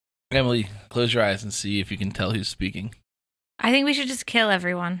Emily, close your eyes and see if you can tell who's speaking. I think we should just kill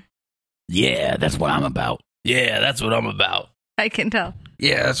everyone. Yeah, that's what I'm about. Yeah, that's what I'm about. I can tell.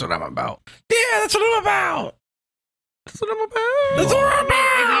 Yeah, that's what I'm about. Yeah, that's what I'm about. That's what I'm about. That's what I'm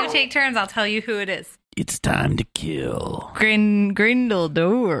If about. you take turns, I'll tell you who it is. It's time to kill.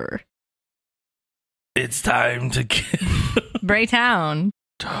 Grindeldor. It's time to kill. Braytown.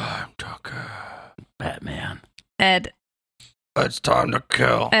 Time to kill. Batman. Ed. It's time to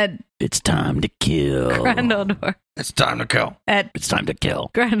kill. Ed. It's time to kill. Grindeldor. It's time to kill. Ed. It's time to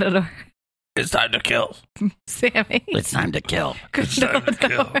kill. Grindeldor. It's time to kill. Sammy. It's time to kill. It's time to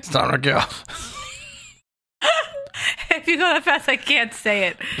kill. It's time to kill. If you go that fast, I can't say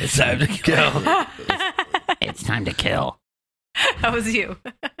it. It's time to kill. It's time to kill. That was you.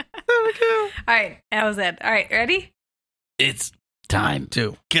 All right, that was it. All right, ready? It's Time.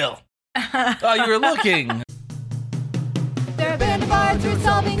 to kill. Oh, you were looking. They're a band of bards who are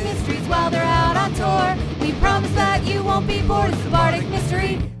solving mysteries while they're out on tour. We promise that you won't be bored. It's the Bardic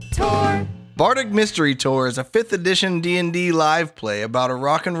Mystery Tour. Bardic Mystery Tour is a 5th edition D&D live play about a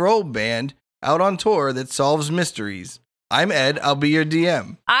rock and roll band out on tour that solves mysteries. I'm Ed, I'll be your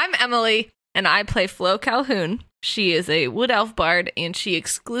DM. I'm Emily, and I play Flo Calhoun. She is a wood elf bard, and she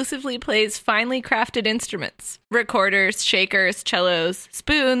exclusively plays finely crafted instruments. Recorders, shakers, cellos,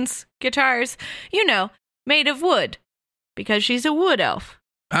 spoons, guitars, made of wood. Because she's a wood elf.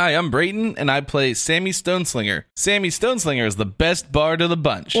 Hi, I'm Brayton, and I play Sammy Stoneslinger. Sammy Stoneslinger is the best bard of the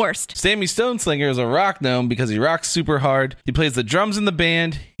bunch. Worst. Sammy Stoneslinger is a rock gnome because he rocks super hard. He plays the drums in the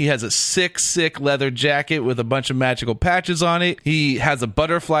band. He has a sick leather jacket with a bunch of magical patches on it. He has a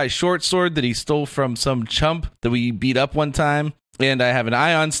butterfly short sword that he stole from some chump that we beat up one time. And I have an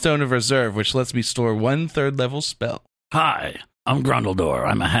Ion Stone of Reserve, which lets me store 1 3rd-level spell. Hi, I'm Grundledor.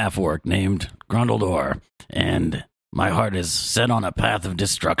 I'm a half-orc named Grundledor, and my heart is set on a path of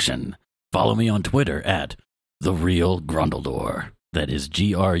destruction. Follow me on Twitter at TheRealGrundledor. That is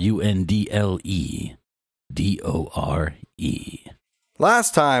GrundleDore.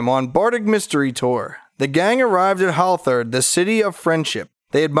 Last time on Bardic Mystery Tour, the gang arrived at Haltherd, the city of friendship.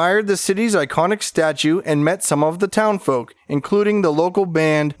 They admired the city's iconic statue and met some of the townfolk, including the local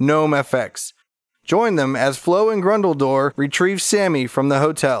band Gnome FX. Join them as Flo and Grundledor retrieve Sammy from the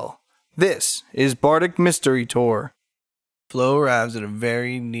hotel. This is Bardic Mystery Tour. Flo arrives at a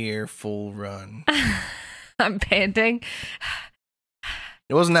very near full run. I'm panting.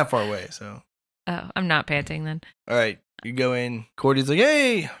 It wasn't that far away, so. Oh, I'm not panting then. All right, you go in. Cordy's like,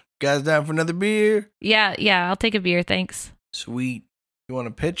 hey, guys down for another beer? Yeah, I'll take a beer, thanks. Sweet. You want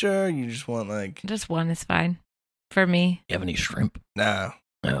a pitcher? You just want Just one is fine. For me. You have any shrimp? No,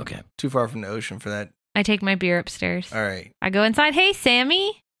 Oh, okay. too far from the ocean for that. I take my beer upstairs. All right. I go inside. Hey,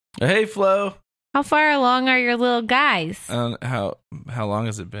 Sammy. Hey, Flo. How far along are your little guys? How long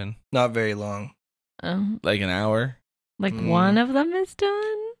has it been? Not very long. Like an hour? One of them is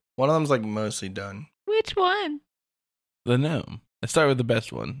done? One of them's mostly done. Which one? The gnome. Let's start with the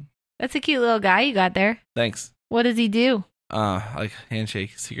best one. That's a cute little guy you got there. Thanks. What does he do? Like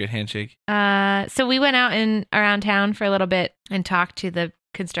handshake, secret handshake. So we went out around town for a little bit and talked to the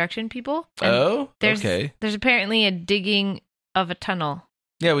construction people. And okay. There's apparently a digging of a tunnel.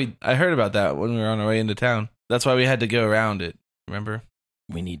 Yeah, I heard about that when we were on our way into town. That's why we had to go around it. Remember?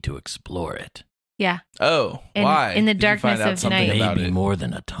 We need to explore it. Yeah. Oh, In- why? in the Did you find darkness out of something night. about Maybe it? more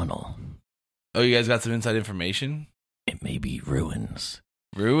than a tunnel. Oh, you guys got some inside information? It may be ruins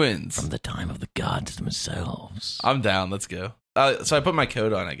Ruins. from the time of the gods themselves. I'm down. Let's go. So I put my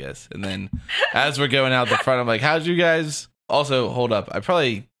coat on, I guess, and then as we're going out the front, I'm like, "How'd you guys?" Also, hold up. I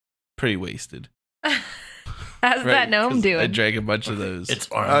probably pretty wasted. How's that gnome 'Cause doing? I drank a bunch of those. Its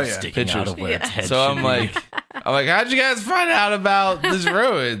arms Oh, yeah. sticking out Pictures. of where its head So should I'm be. like, how'd you guys find out about these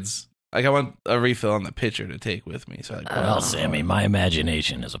ruins? Like, I want a refill on the pitcher to take with me. So Well, Sammy, my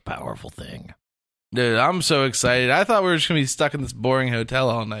imagination is a powerful thing. dude, I'm so excited. I thought we were just gonna be stuck in this boring hotel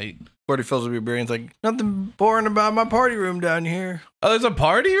all night. Cordy fills up your beer and it's like, nothing boring about my party room down here. Oh, there's a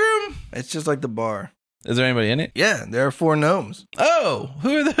party room? It's just like the bar. Is there anybody in it? Yeah, there are 4 gnomes. Oh,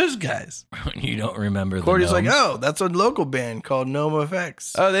 who are those guys? You don't remember the Cordy's like, gnomes? oh, that's a local band called Gnome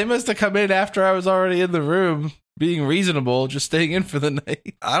FX. Oh, they must have come in after I was already in the room, being reasonable, just staying in for the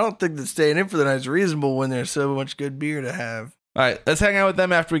night. I don't think that staying in for the night is reasonable when there's so much good beer to have. All right, let's hang out with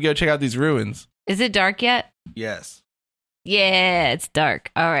them after we go check out these ruins. Is it dark yet? Yes. Yeah, it's dark.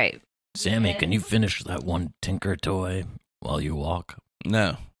 All right. Sammy, can you finish that one tinker toy while you walk?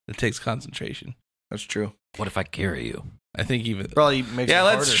 No, it takes concentration. That's true. What if I carry you? I think even. Probably makes Yeah, it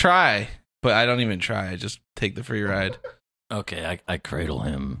let's harder. try. But I don't even try. I just take the free ride. Okay, I cradle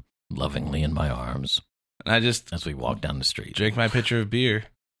him lovingly in my arms And I just as we walk down the street. drink my pitcher of beer.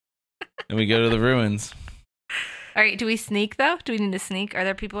 And we go to the ruins. All right, do we sneak, though? Do we need to sneak? Are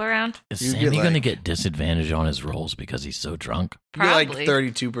there people around? Is You Sammy get, going to like- get disadvantage on his rolls because he's so drunk? You get like Probably.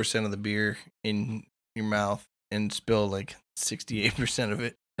 32% of the beer in your mouth and spill like 68% of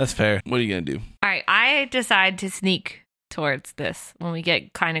it. That's fair. What are you going to do? All right, I decide to sneak towards this when we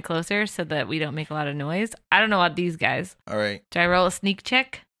get kind of closer so that we don't make a lot of noise. I don't know about these guys. All right. Do I roll a sneak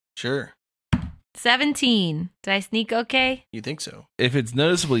check? Sure. 17. Did I sneak okay? You think so? If it's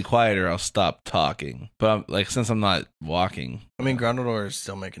noticeably quieter, I'll stop talking. But like, since I'm not walking, I mean, Grundledor is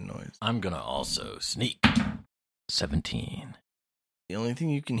still making noise. I'm going to also sneak. 17. The only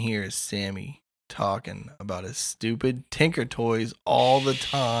thing you can hear is Sammy talking about his stupid Tinker Toys all the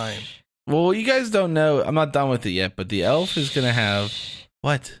time. well, you guys don't know. I'm not done with it yet, but the elf is going to have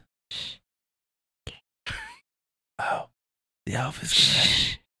what? Oh, the elf is going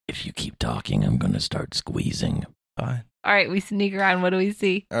to If you keep talking, I'm going to start squeezing. fine. All right, we sneak around. What do we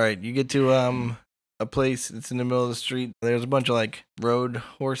see? All right, you get to a place that's in the middle of the street. There's a bunch of like road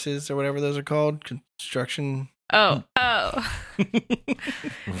horses or whatever those are called, construction. Oh.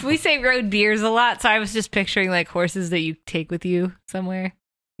 We say road beers a lot, so I was just picturing like horses that you take with you somewhere.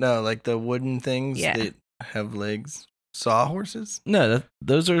 No, like the wooden things Yeah. that have legs. Saw horses? No,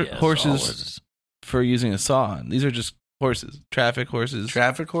 those are Yeah, horses for using a saw on. These are just horses, traffic horses.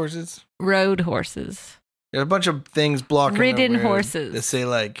 Traffic horses? Road horses. There's a bunch of things blocking Ridden the road horses. that say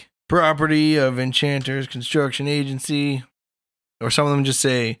like property of Enchanters Construction Agency, or some of them just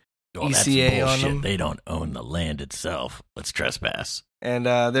say Oh, that's ECA on bullshit. them. They don't own the land itself. Let's trespass. And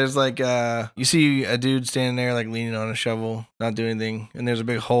there's like you see a dude standing there like leaning on a shovel, not doing anything, and there's a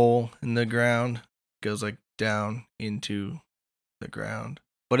big hole in the ground, goes like down into the ground.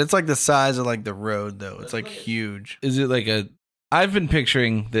 But it's like the size of like the road though. It's like huge. Is it like a? I've been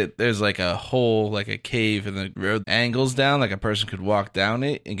picturing that there's like a hole, like a cave, and the road angles down, like a person could walk down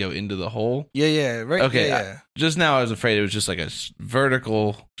it and go into the hole. Yeah, right. Okay, Yeah. Just now, I was afraid it was just like a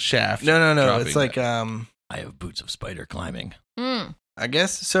vertical shaft. No. dropping It's like down. I have boots of spider climbing. I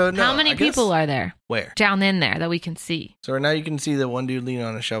guess so. No, How many I guess- people are there where? down in there that we can see? So right now you can see the one dude leaning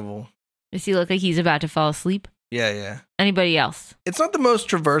on a shovel. Does he look like he's about to fall asleep? Yeah. Anybody else? It's not the most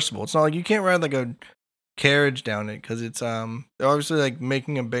traversable. It's not like you can't ride like a carriage down it because it's they're obviously like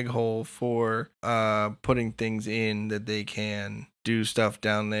making a big hole for putting things in that they can do stuff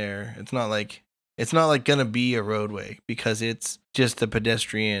down there. It's not like gonna be a roadway because it's just the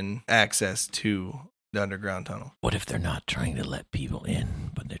pedestrian access to the underground tunnel. What if they're not trying to let people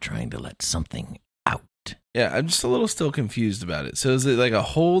in, but they're trying to let something out? Yeah, I'm just a little still confused about it. So is it like a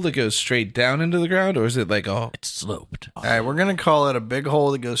hole that goes straight down into the ground, or is it like a? It's sloped. All right, we're gonna call it a big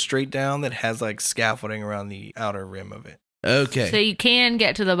hole that goes straight down that has like scaffolding around the outer rim of it. Okay. So you can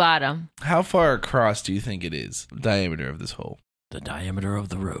get to the bottom. How far across do you think it is? The diameter of this hole. The diameter of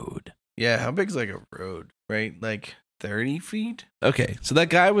the road. Yeah, how big's like a road? Right, like 30 feet. Okay, so that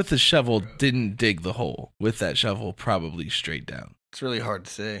guy with the shovel didn't dig the hole with that shovel, probably straight down. It's really hard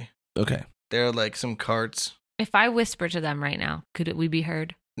to say. Okay. There are like some carts. If I whisper to them right now, could we be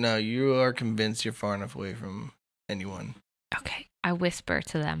heard? No, you are convinced you're far enough away from anyone. Okay. I whisper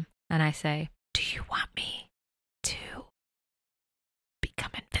to them and I say, "Do you want me to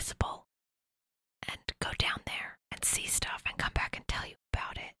become invisible and go down there and see stuff and come back and tell you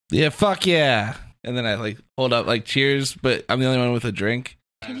about it?" Yeah, fuck yeah. And then I like hold up like cheers, but I'm the only one with a drink.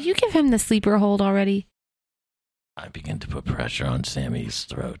 Did you give him the sleeper hold already? I begin to put pressure on Sammy's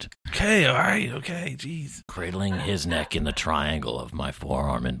throat, Okay, all right, okay, jeez. cradling his neck in the triangle of my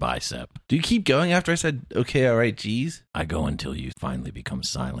forearm and bicep. Do you keep going after I said, okay, all right, jeez? I go until you finally become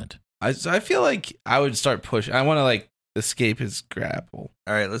silent. I feel like I would start pushing. I want to like escape his grapple.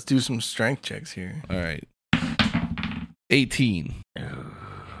 All right, let's do some strength checks here. All right. 18.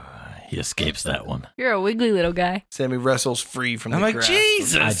 He escapes that one. You're a wiggly little guy. Sammy wrestles free from I'm the like, grasp.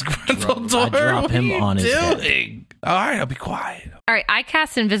 Jesus, I Grundledor, drop what him are you on his head. doing? All right, I'll be quiet. All right. I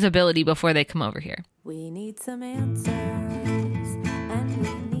cast invisibility before they come over here. We need some answers,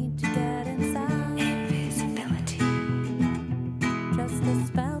 and we need to get inside. Invisibility. Just a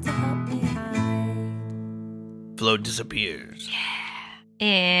spell to help me hide. Flo disappears.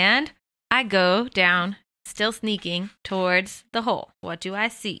 And I go down, still sneaking, towards the hole. What do I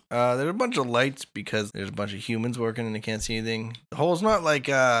see? There's a bunch of lights because there's a bunch of humans working and they can't see anything. The hole's not like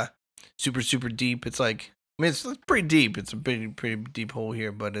super, super deep. It's like, I mean, it's pretty deep. It's a pretty deep hole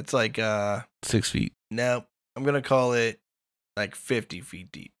here, but it's like, 6 feet. nope. I'm going to call it like 50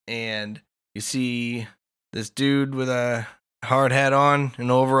 feet deep. And you see this dude with a hard hat on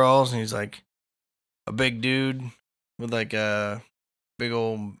and overalls, and he's like a big dude with like a big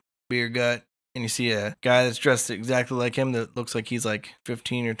old beer gut. and you see a guy that's dressed exactly like him that looks like he's like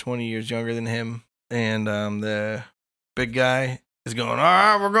 15 or 20 years younger than him. And the big guy is going, all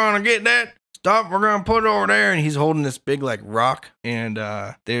right, we're going to get that. Stop, we're going to put it over there. And he's holding this big like rock. And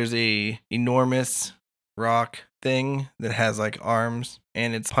there's a enormous rock thing that has like arms.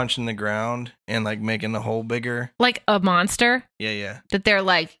 And it's punching the ground and like making the hole bigger. Like a monster Yeah. that they're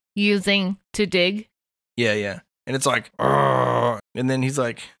like using to dig. Yeah. And it's like, oh. And then he's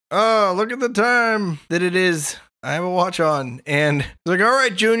like, oh, look at the time that it is. I have a watch on. And he's like, all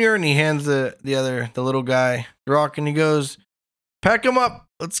right, Junior. And he hands the little guy the rock and he goes, pack him up.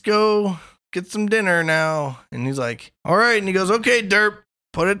 Let's go get some dinner now. And he's like, all right. And he goes, okay, Derp,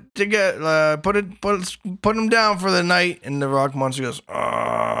 put it together. Put him down for the night. And the rock monster goes,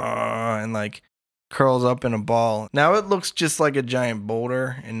 and like curls up in a ball. Now it looks just like a giant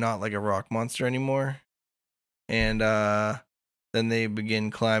boulder and not like a rock monster anymore. And then they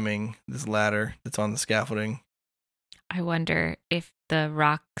begin climbing this ladder that's on the scaffolding. I wonder if the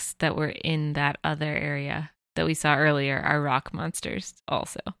rocks that were in that other area that we saw earlier are rock monsters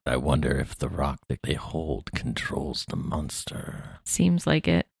also. I wonder if the rock that they hold controls the monster. Seems like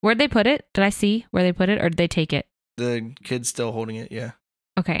it. Where'd they put it? Did I see where they put it or did they take it? The kid's still holding it, yeah.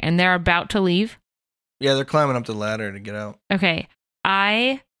 Okay, and they're about to leave? Yeah, they're climbing up the ladder to get out. Okay,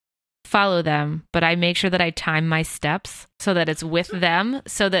 I follow them, but I make sure that I time my steps so that it's with them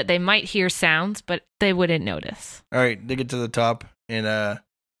so that they might hear sounds, but they wouldn't notice. All right, they get to the top, and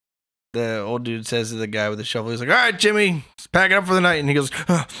the old dude says to the guy with the shovel, he's like, all right, Jimmy, let's pack it up for the night. And he goes,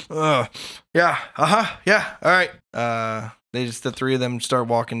 yeah, all right. The three of them start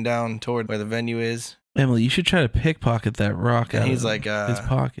walking down toward where the venue is. Emily, you should try to pickpocket that rock And out he's of like, his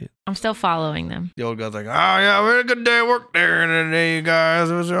pocket. I'm still following them. The old guy's like, oh, yeah, we had a good day of work there today, you guys.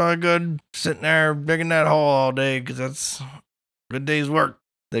 It was really good sitting there digging that hole all day because that's a good day's work.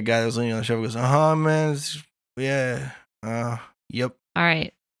 The guy that was leaning on the shovel goes, man, yep. All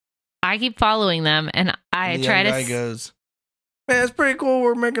right. I keep following them and I The try young to guy goes, man, it's pretty cool.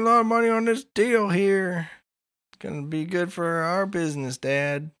 We're making a lot of money on this deal here. It's going to be good for our business,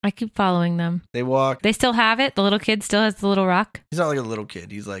 Dad. I keep following them. They walk. They still have it? The little kid still has the little rock? He's not like a little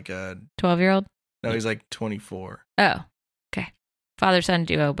kid. He's like 12-year-old? no, he's like 24. Oh, okay. Father-son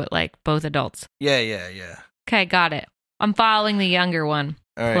duo, but like both adults. Yeah. Okay, got it. I'm following the younger one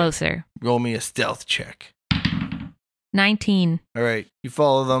All right. closer. Roll me a stealth check. 19. All right. You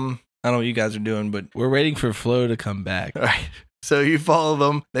follow them. I don't know what you guys are doing, but We're waiting for Flo to come back. all right. So you follow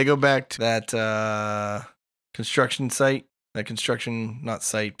them. They go back to that construction site. That construction, not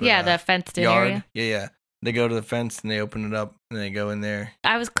site, but Yeah, the fenced in yard. area. Yeah. They go to the fence and they open it up and they go in there.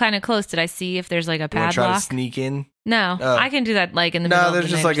 I was kind of close. Did I see if there's like a You want to try to padlock? sneak in? No, Oh. I can do that like in the middle No, of there's the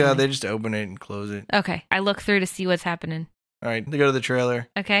just night like or something. they just open it and close it. Okay, I look through to see what's happening. All right. They go to the trailer.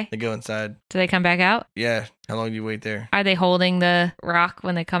 Okay, They go inside. do they come back out? Yeah. How long do you wait there? Are they holding the rock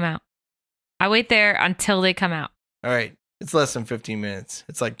when they come out? I wait there until they come out. All right. It's less than 15 minutes.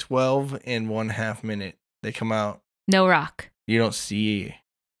 It's like 12 and 1/2 minute. They come out. No rock. You don't see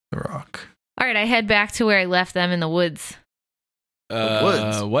the rock. All right, I head back to where I left them in the woods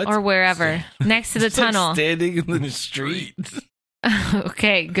woods? What? or wherever, next to the It's like tunnel. standing in the street.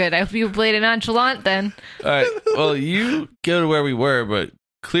 Okay, good. I hope you played it nonchalant then. All right. Well, you go to where we were, but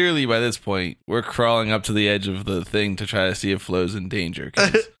clearly by this point, we're crawling up to the edge of the thing to try to see if Flo's in danger.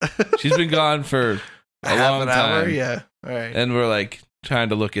 'Cause she's been gone for a Half long an hour? time. Yeah. All right. And we're like trying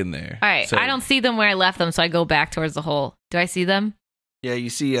to look in there. All right, So- I don't see them where I left them, so I go back towards the hole. Do I see them? Yeah, you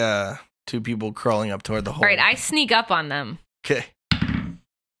see two people crawling up toward the hole. All right, I sneak up on them. Okay.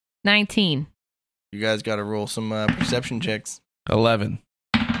 19. You guys got to roll some perception checks. 11.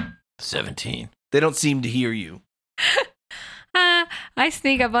 17. They don't seem to hear you. I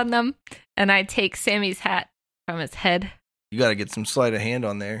sneak up on them and I take Sammy's hat from his head. You got to get some sleight of hand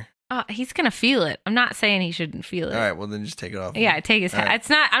on there. Oh, he's gonna feel it. I'm not saying he shouldn't feel it. All right, well then just take it off. Yeah, I take his hat. All right. It's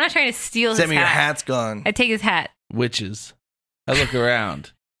not. I'm not trying to steal Sammy, his your hat. hat's gone. I take his hat. Witches. I look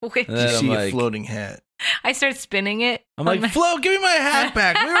around. Which And You then see I'm a like, floating hat. I start spinning it. I'm on like, my- Flo, give me my hat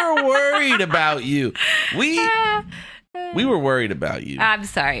back. We were worried about you. We were worried about you. I'm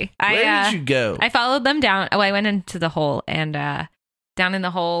sorry. Where did you go? I followed them down. Oh, I went into the hole, and down in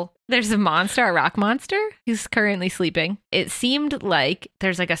the hole, there's a monster, a rock monster, who's currently sleeping. It seemed like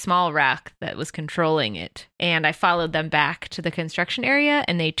there's like a small rock that was controlling it. And I followed them back to the construction area,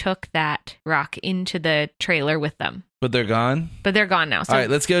 and they took that rock into the trailer with them. But they're gone. But they're gone now. So, All right,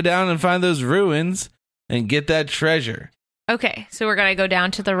 let's go down and find those ruins and get that treasure. okay, so we're going to go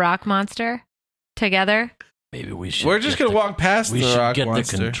down to the rock monster together. Maybe we should. We're just get going to walk past We the should rock get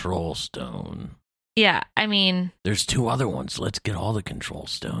monster. the control stone. Yeah, I mean, There's 2 other ones. Let's get all the control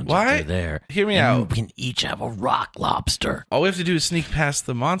stones. Why? If they're there. Hear me And out. We can each have a rock lobster. All we have to do is sneak past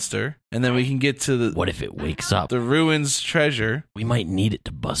the monster, and then we can get to What if it wakes up? the ruins treasure. We might need it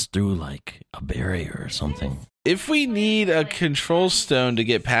to bust through like a barrier or something. If we need a control stone to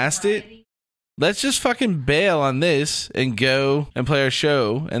get past it, let's just fucking bail on this and go and play our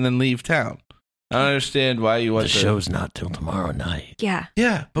show and then leave town. I don't understand why you want The show's not till tomorrow night. yeah.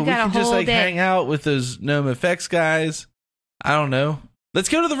 Yeah, but We we got a can just whole like day. hang out with those gnome effects guys. I don't know. Let's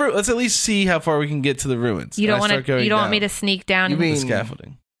go to the let's at least see how far we can get to the ruins. You don't And I want start to. going You don't want me down to sneak down. You the mean-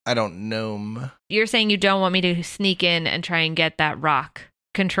 scaffolding. I don't know. You're saying you don't want me to sneak in and try and get that rock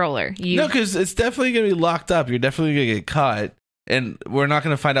controller. You No, because it's definitely going to be locked up. You're definitely going to get caught, and we're not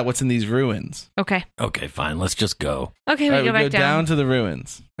going to find out what's in these ruins. okay? Okay, fine. Let's just go. Okay, All we right, go back go down. to the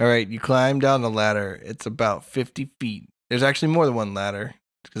ruins. All right, you climb down the ladder. It's about 50 feet. There's actually more than one ladder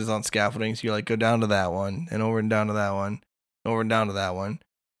because it's on scaffolding. So you like go down to that one and over and down to that one, over and down to that one.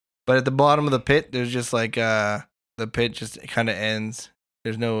 But at the bottom of the pit, there's just like the pit just kind of ends.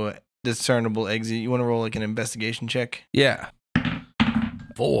 There's no discernible exit. You want to roll like an investigation check? Yeah,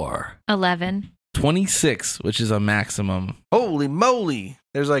 4. 11. 26, which is a maximum. Holy moly!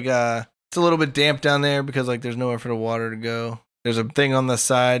 There's like it's a little bit damp down there because like there's nowhere for the water to go. There's a thing on the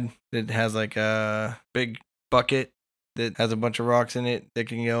side that has like a big bucket that has a bunch of rocks in it that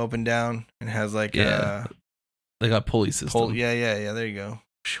can go up and down and has like Yeah. They got pulley system. yeah. There you go.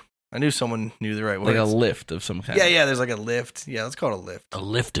 Phew. I knew someone knew the right Like words. a lift of some kind. Yeah. There's like a lift. Yeah, let's call it a lift. A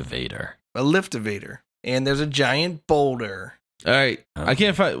lift-evator. A lift-evator. And there's a giant boulder. All right. I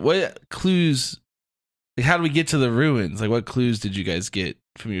can't find what clues. Like, how do we get to the ruins? Like, what clues did you guys get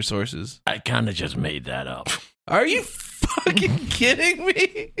from your sources? I kind of just made that up. Are you fucking kidding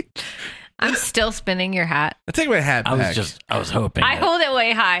me? I'm still spinning your hat. I take my hat back. I was hoping. I that- hold it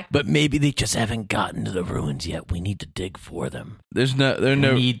way high. But maybe they just haven't gotten to the ruins yet. We need to dig for them. There are We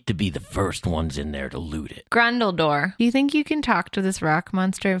no. need to be the first ones in there to loot it. Grundledor, do you think you can talk to this rock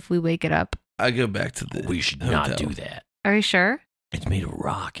monster if we wake it up? I go back to the. We should hotel. not do that. Are you sure? It's made of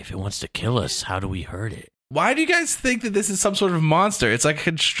rock. If it wants to kill us, how do we hurt it? Why do you guys think that this is some sort of monster? It's like a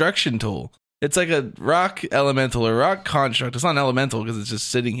construction tool. It's like a rock elemental or rock construct. It's not an elemental because it's just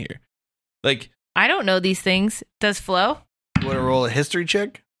sitting here. Like, I don't know these things. Does Flo? You want to roll a history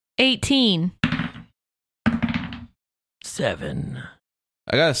check? 18. 7.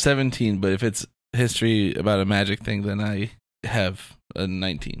 I got a 17, but if it's history about a magic thing, then I have a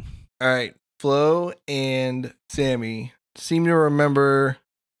 19. All right. Flo and Sammy seem to remember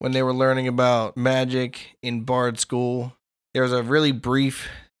when they were learning about magic in Bard School. There was a really brief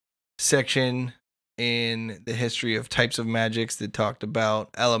section in the history of types of magics that talked about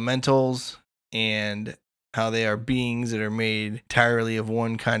elementals and how they are beings that are made entirely of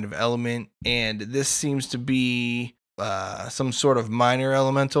one kind of element. And this seems to be some sort of minor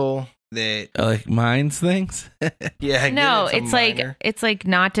elemental that, Like mines things? yeah, I get No, it's a it's like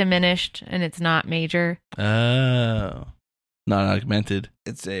not diminished and it's not major. Oh. Not augmented.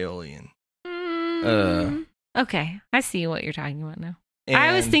 it's Aeolian. Okay, I see what you're talking about now.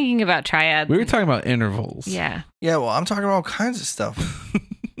 I was And- thinking about triads. We were talking about intervals. Yeah. Yeah, well, I'm talking about all kinds of stuff.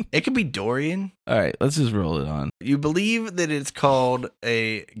 It could be Dorian. All right, let's just roll it on. You believe that it's called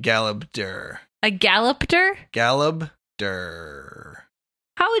a Galabdur. A gallopter? Galabdur.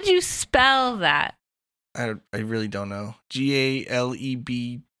 How would you spell that? I really don't know.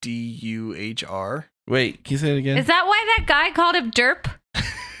 Galebduhr. Wait, can you say it again? Is that why that guy called him Derp?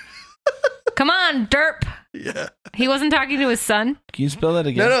 Come on, Derp. Yeah. He wasn't talking to his son. Can you spell that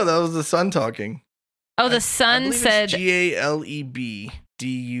again? No, that was the son talking. Oh, the I son believe said. it's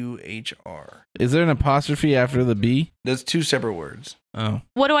Galebduhr. Is there an apostrophe after the B? There's two separate words. Oh.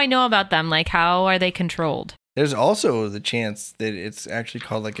 What do I know about them? Like, how are they controlled? There's also the chance that it's actually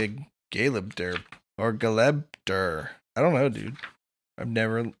called like a Galebdur or Galebdur. I don't know, dude. I've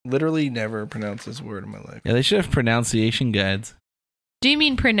literally never pronounced this word in my life. Yeah, they should have pronunciation guides. Do you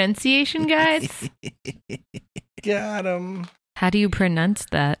mean pronunciation guides? Got him. How do you pronounce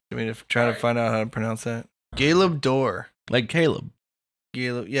that? I mean, if trying to find out how to pronounce that. Galebdur. Like Caleb.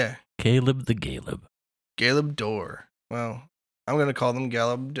 Yeah. Caleb the Galeb. Galebdur. Well, I'm going to call them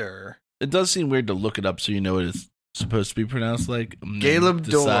Galebdur. It does seem weird to look it up so you know what it's supposed to be pronounced like. and then Galebdur.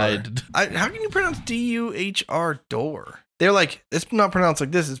 decide- How can you pronounce D-U-H-R door? They're like, it's not pronounced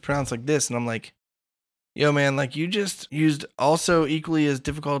like this, it's pronounced like this. And I'm like, yo, man, like you just used also equally as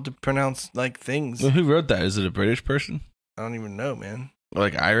difficult to pronounce like things. Well, who wrote that? Is it a British person? I don't even know, man. Or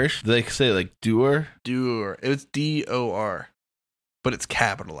like Irish? Do they say like doer? Dur. It's D-O-R. But it's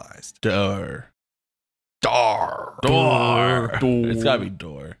capitalized. Door. Dar. Door. It's gotta be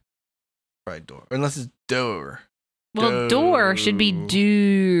door. Probably door. Unless it's door. Well, door should be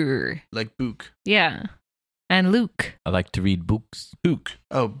door. Like book. Yeah. And Luke. I like to read books. Hook.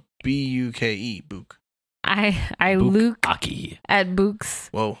 Oh, B-U-K-E. Book. I Book Luke Aki. at books.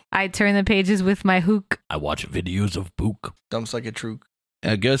 Whoa. I turn the pages with my hook. I watch videos of book. Dumps like a trook.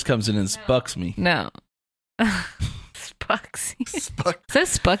 A ghost comes in and spucks me. No. Spucksy. Spuck. So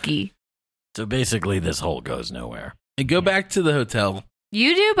spucky. So basically, this hole goes nowhere. And go back to the hotel.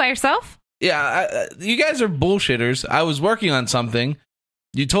 You do by yourself? Yeah, you guys are bullshitters. I was working on something.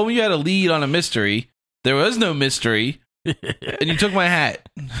 You told me you had a lead on a mystery. There was no mystery. And you took my hat.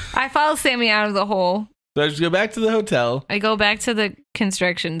 I follow Sammy out of the hole. So I just go back to the hotel. I go back to the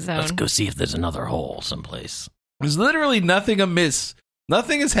construction zone. Let's go see if there's another hole someplace. There's literally nothing amiss.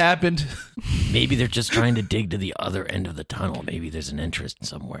 Nothing has happened. Maybe they're just trying to dig to the other end of the tunnel. Maybe there's an entrance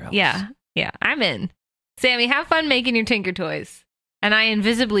somewhere else. Yeah, I'm in. Sammy, have fun making your Tinker Toys. And I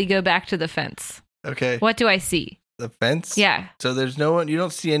invisibly go back to the fence. Okay. What do I see? The fence? Yeah. So there's no one. You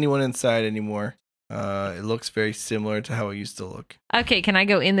don't see anyone inside anymore. It looks very similar to how it used to look. Okay, can I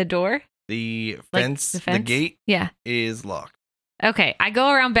go in the door? The Like fence, the the fence? gate Yeah. is locked. Okay, I go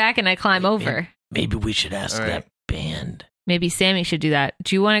around back and I climb over. Maybe we should ask All right. that band. Maybe Sammy should do that.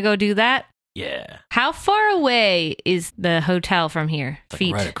 Do you want to go do that? Yeah. How far away is the hotel from here? It's like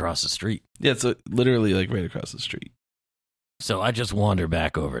Feet. right across the street. Yeah, it's literally like right across the street. So I just wander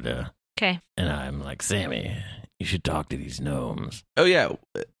back over to, Okay. and I'm like, Sammy, you should talk to these gnomes. Oh yeah,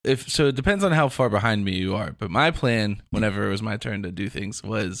 so it depends on how far behind me you are. But my plan, whenever it was my turn to do things,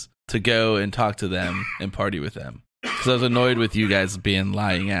 was to go and talk to them and party with them. Because I was annoyed with you guys being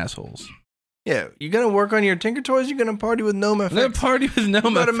lying assholes. Yeah, you're gonna work on your Tinker Toys. You're gonna party with gnome I'm gonna effects. party with no.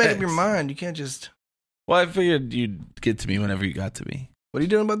 You gotta make up your mind. You can't just. Well, I figured you'd get to me whenever you got to me. What are you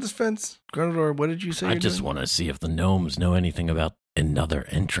doing about this fence, Grundledor? What did you say? I you're just doing? want to see if the gnomes know anything about another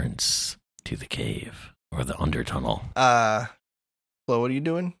entrance to the cave or the undertunnel. Flo, what are you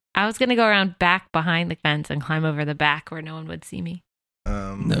doing? I was going to go around back behind the fence and climb over the back where no one would see me.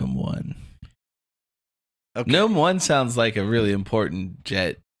 Gnome 1. Okay. Gnome 1 sounds like a really important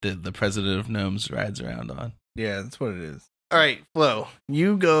jet that the president of gnomes rides around on. Yeah, that's what it is. All right, Flo,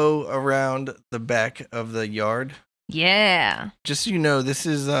 you go around the back of the yard. Yeah. Just so you know, this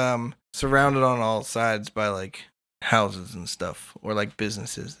is surrounded on all sides by like houses and stuff, or like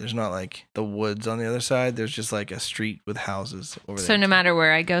businesses. There's not like the woods on the other side. There's just like a street with houses over there. So no matter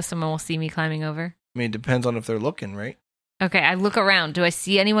where I go, someone will see me climbing over. I mean, it depends on if they're looking, right? Okay, I look around. Do I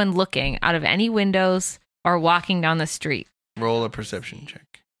see anyone looking out of any windows or walking down the street? Roll a perception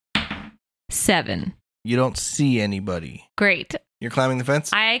check. 7. You don't see anybody. Great. You're climbing the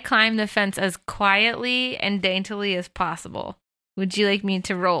fence? I climb the fence as quietly and daintily as possible. Would you like me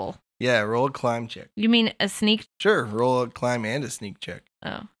to roll? Yeah, roll a climb check. You mean a sneak? Sure, roll a climb and a sneak check.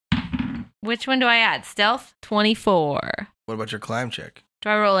 Oh. Which one do I add? Stealth? 24. What about your climb check? Do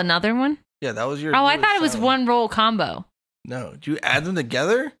I roll another one? Yeah, that was your. Oh, I really thought it was solid. one roll combo. No, do you add them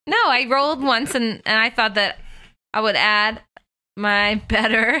together? No, I rolled once and I thought that I would add my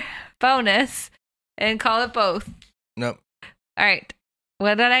better bonus and call it both. Nope. All right.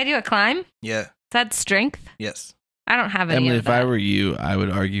 What did I do? A climb? Is Yeah. that strength? Yes. I don't have any Emily, of if I that. were you, I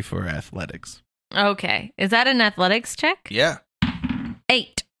would argue for athletics. Okay. Is that an athletics check? Yeah.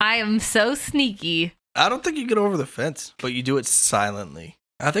 8. I am so sneaky. I don't think you get over the fence, but you do it silently.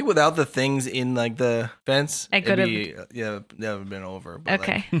 I think without the things in like the fence, I it'd could've- be- yeah, that would have been over. But,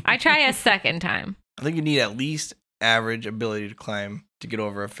 Okay. like, I try a second time. I think you need at least average ability to climb to get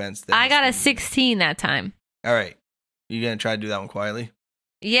over a fence. that I has got a things in it. 16 that time. All right. You gonna try to do that one quietly?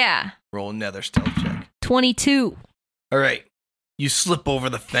 Yeah. Roll another stealth check. 22. All right. You slip over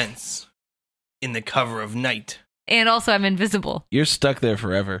the fence in the cover of night. And also I'm invisible. You're stuck there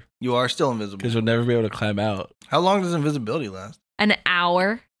forever You are still invisible. because you'll never be able to climb out. How long does invisibility last? An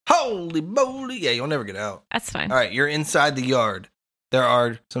hour. Holy moly. Yeah, you'll never get out. That's fine. All right, you're inside the yard. There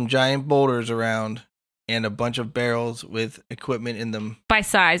are some giant boulders around and a bunch of barrels with equipment in them. By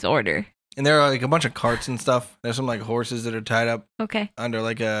size order. And there are like a bunch of carts and stuff. There's some like horses that are tied up Okay. under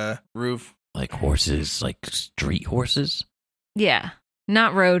like a roof. Like horses, like street horses? Yeah.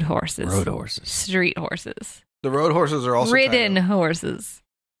 Not road horses. Road horses. Street horses. The road horses are also Ridden tied up. horses.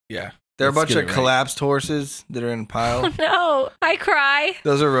 Yeah. There are a Let's bunch get of it right. collapsed horses that are in a Oh pile. no. I cry.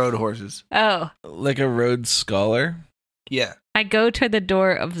 Those are road horses. Oh. Like a Rhodes Scholar. Yeah. I go to the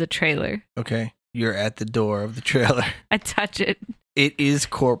door of the trailer. Okay. You're at the door of the trailer. I touch it. It is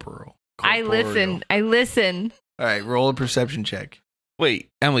corporal. I listen. I listen. All right, roll a perception check. Wait,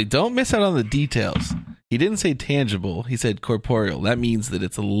 Emily, don't miss out on the details. He didn't say tangible. He said corporeal. That means that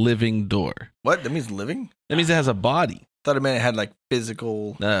it's a living door. What? That means living? That means it has a body. Thought it meant it had like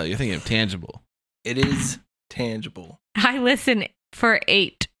physical. No, you're thinking of tangible. It is tangible. I listen for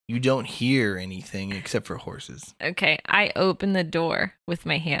 8. You don't hear anything except for horses. Okay, I open the door with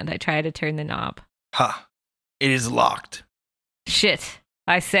my hand. I try to turn the knob. Ha! It is locked. Shit,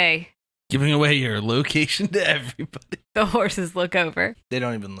 I say. Giving away your location to everybody. The horses look over. They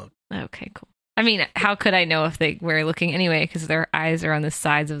don't even look. Okay, cool. I mean, how could I know if they were looking anyway? Because their eyes are on the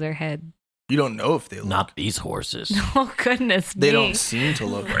sides of their head. You don't know if they look. Not these horses. Oh, goodness They me. don't seem to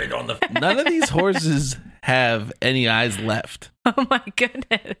look. Right on the. None of these horses have any eyes left, Oh, my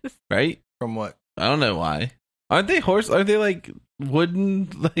goodness. right? From what? I don't know why. Aren't they Aren't they like wooden?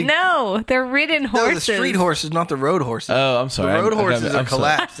 Like No, they're ridden No, horses. the street horses, not the road horses. Oh, I'm the sorry. road I'm horses are sorry.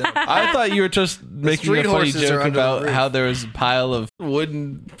 collapsed. I thought you were just making street a funny horses are joke under the about roof. how there was a pile of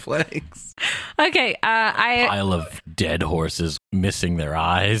wooden planks. Okay, I Pile of dead horses missing their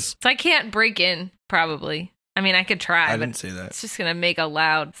eyes. so I can't break in, probably. I mean, I could try, I but didn't say that. it's just going to make a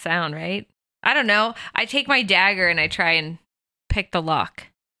loud sound, right? I don't know. I take my dagger and I try and pick the lock.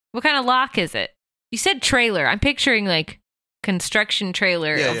 What kind of lock is it? You said trailer. I'm picturing like construction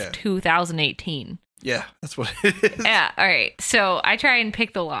trailer Yeah, of yeah. 2018. Yeah, that's what it is. Yeah, all right. So I try and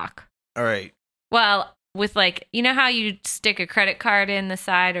pick the lock. All right. Well, with like, you know how you stick a credit card in the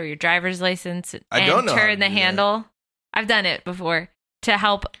side or your driver's license and I don't know how turn to the do that. handle? I've done it before to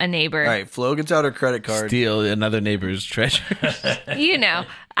help a neighbor. All right. Flo gets out her credit card. Steal another neighbor's treasure. You know,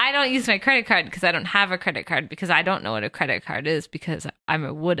 I don't use my credit card because I don't have a credit card because I don't know what a credit card is because I'm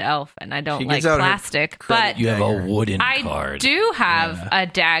a wood elf and I don't She like gets out her plastic. credit But You have a Dagger. wooden I card. do have a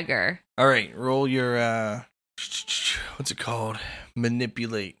dagger. All right. Roll your, what's it called?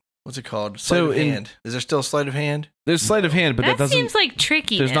 Manipulate. What's it called? Sleight So of hand. Is there still a sleight of hand? There's sleight of hand, but that that doesn't. seems like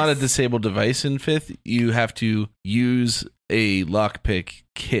tricky. There's not a disabled device in 5th. You have to use a lockpick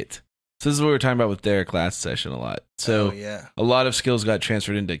kit. So this is what we were talking about with Derek last session a lot. So oh, yeah. a lot of skills got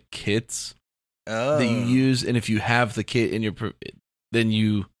transferred into kits Oh. that you use, and if you have the kit in your, then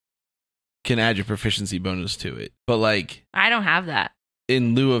you can add your proficiency bonus to it. But like I don't have that.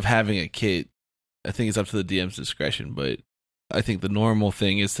 in lieu of having a kit, I think it's up to the DM's discretion. But I think the normal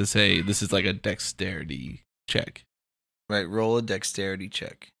thing is to say this is like a dexterity check. Right. Roll a dexterity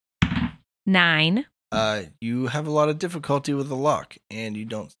check. 9. You have a lot of difficulty with the lock, and you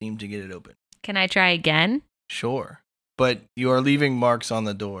don't seem to get it open. Can I try again? Sure. But you are leaving marks on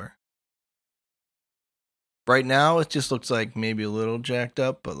the door. Right now, it just looks like maybe a little jacked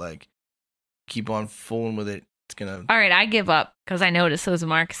up, but like, keep on fooling with it. It's gonna. All right, I give up because I noticed those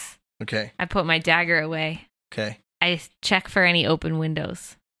marks. Okay. I put my dagger away. Okay. I check for any open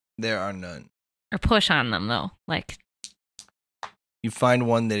windows There are none. or push on them though. Like You find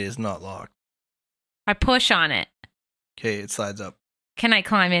one that is not locked. I push on it. Okay, it slides up. Can I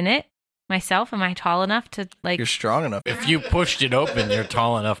climb in it myself? Am I tall enough to like? You're strong enough. If you pushed it open, you're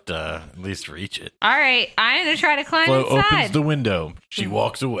tall enough to at least reach it. All right, I'm gonna try to climb Flo inside. opens the window. She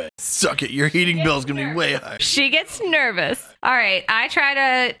walks away. Suck it. Your heating bill's gonna be way high. She gets nervous. All right, I try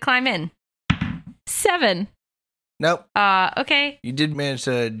to climb in. 7. Nope. Okay. You did manage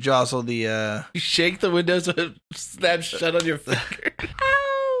to jostle the. You shake the windows so it snaps shut on your finger.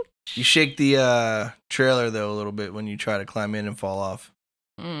 Ow. You shake the trailer though a little bit when you try to climb in and fall off.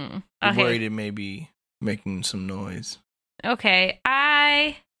 Mm. You're Okay. worried it may be making some noise. Okay.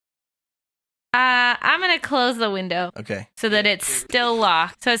 I'm gonna close the window Okay. so that it's still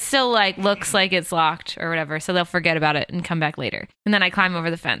locked. So it still like looks like it's locked or whatever. So they'll forget about it and come back later. And then I climb over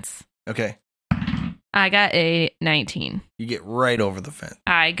the fence. Okay. I got a 19. You get right over the fence.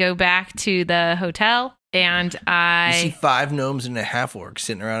 I go back to the hotel and You see I 5 gnomes and a half orc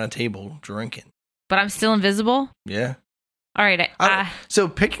sitting around a table drinking. but I'm still invisible. Yeah. All right. So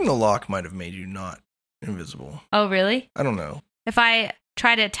picking the lock might have made you not invisible. Oh, really? I don't know. If I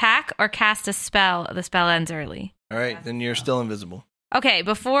try to attack or cast a spell, the spell ends early. All right, then you're still invisible. Okay,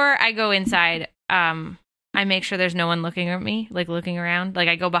 before I go inside, I make sure there's no one looking at me, like looking around. Like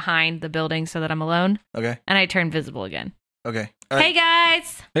I go behind the building so that I'm alone, Okay. and I turn visible again. Okay. All right. Hey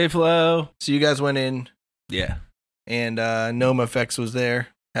guys! Hey, Flo. So you guys went in, Yeah. and Gnome Effects was there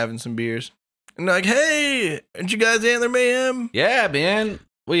having some beers. And like, hey, aren't you guys Antler Mayhem? Yeah, man.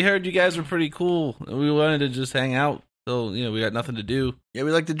 We heard you guys were pretty cool. We wanted to just hang out. So, we got nothing to do. Yeah,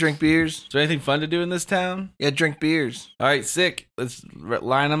 we like to drink beers. Is there anything fun to do in this town? Yeah, drink beers. All right, sick. Let's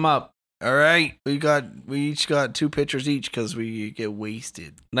line them up. All right. We each got 2 pitchers each because we get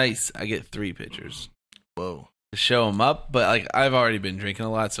wasted. Nice. I get 3 pictures Whoa. to show them up. But like I've already been drinking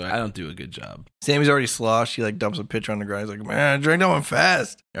a lot, so I don't do a good job. Sammy's already sloshed. He like dumps a pitcher on the ground. He's like, man, I drank that one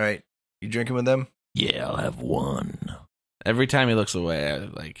fast. All right. You drinking with them? Yeah, I'll have one. Every time he looks away, I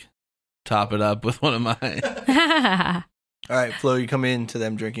like top it up with one of mine. I All right, Flo, you come in to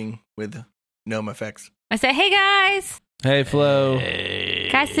them drinking with gnome effects. say, hey guys, Hey, Flo. Hey.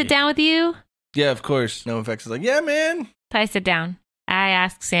 can I sit down with you? Yeah, of course. Gnome effects is like, yeah, man. I sit down. I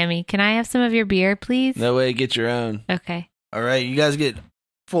ask Sammy, can I have some of your beer, please? No way, get your own. Okay. All right, you guys get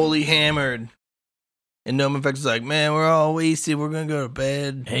fully hammered. And Gnome effects is like, man, we're all wasted. We're going to go to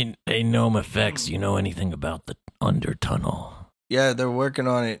bed. Hey, Gnome Effects, you know anything about the under tunnel? Yeah, they're working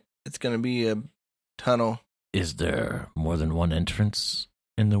on it. It's going to be a tunnel. Is there more than one entrance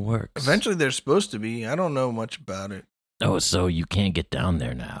in the works? Eventually, there's supposed to be. I don't know much about it. Oh, so you can't get down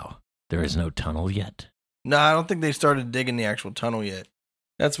there now. There is no tunnel yet. No, I don't think they started digging the actual tunnel yet.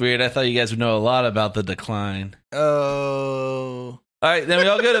 That's weird. I thought you guys would know a lot about the decline. Oh. All right, then we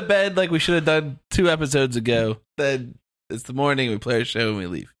all go to bed like we should have done 2 episodes ago. Then it's the morning, we play our show, and we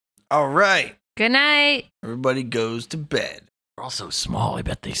leave. All right. Good night. Everybody goes to bed. They're all so small, I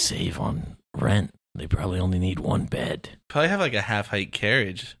bet they save on rent. They probably only need one bed. Probably have like a half-height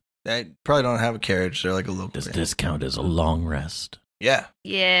carriage. They probably don't have a carriage. They're like a local Does band. this count as a long rest? Yeah.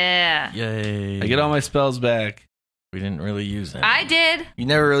 Yeah. Yay. I get all my spells back. We didn't really use that. I did. You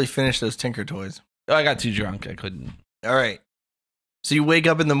never really finished those Tinker Toys. Oh, I got too drunk. I couldn't. All right. So you wake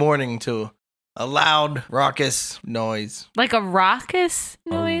up in the morning to a loud, raucous noise. Like a raucous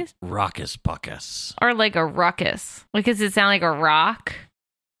noise? Raucous buckus. Or like a ruckus? Like, does it sound like a rock?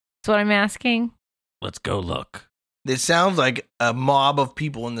 That's what I'm asking. Let's go look. It sounds like a mob of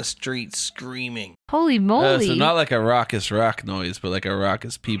people in the street screaming. Holy moly. So not like a raucous rock noise, but like a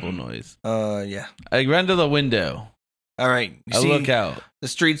raucous people noise. Yeah. I run to the window. All right. You I see look out. the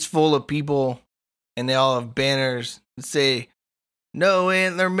street's full of people, and they all have banners that say, "No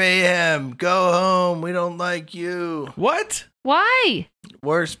Antler Mayhem. Go home. We don't like you. What? Why?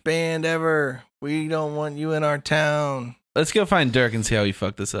 Worst band ever. We don't want you in our town." Let's go find Dirk and see how he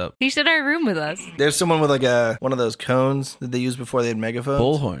fucked this up. He should our room with us. There's someone with like one of those cones that they used before they had megaphones.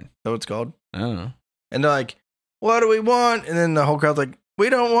 Bullhorn. Is that what it's called? I don't know. And they're like, "What do we want?" And then the whole crowd's like, "We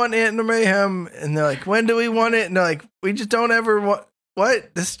don't want Antler Mayhem." And they're like, "When do we want it?" And they're like, "We just don't ever want."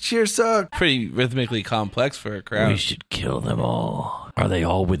 What? This cheer sucks. Pretty rhythmically complex for a We crowd. should kill them all. Are they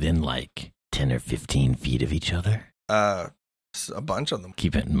all within like 10 or 15 feet of each other? A bunch of them.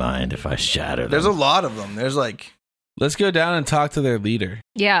 Keep it in mind if I shatter them. There's a lot of them. There's like, Let's go down and talk to their leader.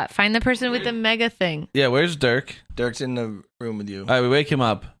 Yeah, find the person with the mega thing. Yeah, where's Dirk? Dirk's in the room with you. All right, we wake him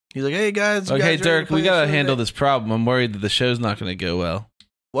up. He's like, "Hey guys, you Okay, guys ready to Dirk, we play a gotta show handle today?" this problem. I'm worried that the show's not gonna go well.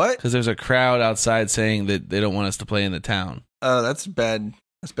 What? Because there's a crowd outside saying that they don't want us to play in the town. Oh, that's bad.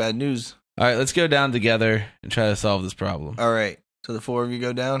 That's bad news. All right, let's go down together and try to solve this problem. All right. So the 4 of you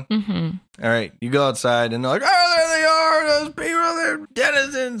go down. Mm-hmm. All right. You go outside and they're like, "Oh, there they are. Those people, they're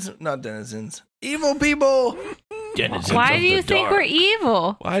denizens. Not denizens. Evil people. Denizens Why of do you the think dark. we're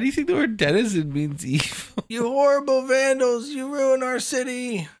evil? Why do you think the word denizen means evil? You horrible vandals. You ruin our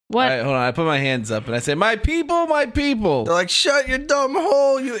city." What? All right, hold on. I put my hands up and I say, "My people, my people." They're like, "Shut your dumb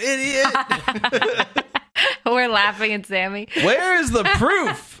hole, you idiot." We're laughing at Sammy. Where is the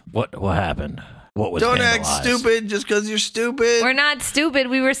proof? What happened? What was Don't act vandalized? stupid just because you're stupid. We're not stupid.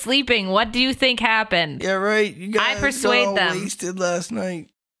 We were sleeping. What do you think happened? Yeah, right. You guys persuade got all them. wasted last night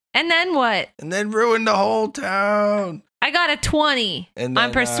And then what? and then ruined the whole town. I got a 20. And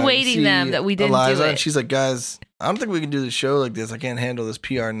I'm then, persuading see them that we didn't Eliza, do and it. she's like, "Guys, I don't think we can do the show like this. I can't handle this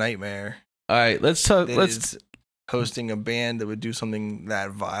PR nightmare. All right, let's talk. That Let's is hosting a band that would do something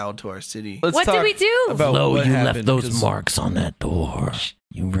that vile to our city." let's What did talk we do? about Flo, what you happened, left those 'cause marks on that door.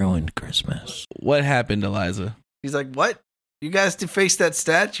 You ruined Christmas. What happened, Eliza? He's like, "What? You guys defaced that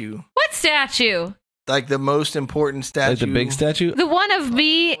statue, What statue? like the most important statue, Like the big statue? The one of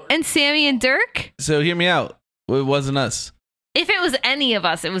me and Sammy and Dirk? So hear me out. It wasn't us. If it was any of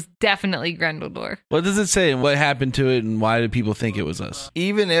us, it was definitely Grendeldor. What does it say and what happened to it and why did people think it was us?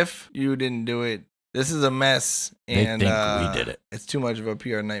 Even if you didn't do it, this is a mess, They and think we did it. It's too much of a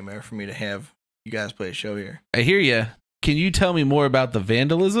PR nightmare for me to have you guys play a show here. I hear you. Can you tell me more about the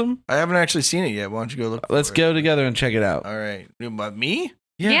vandalism? I haven't actually seen it yet. Why don't you go look? Let's for go it? together and check it out. All right, but me?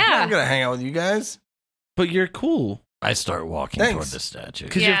 Yeah. I'm gonna hang out with you guys. But you're cool I start walking Thanks. toward the statue.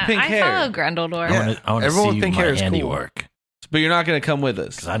 'Cause you have pink I hair. follow Grendeldor. Yeah. I want to Everyone see with pink my hair is cool. handiwork but you're not going to come with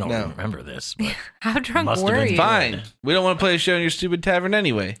us. because I don't No. remember this. But How drunk Must have were been you? fine. Fine. We don't want to play a show in your stupid tavern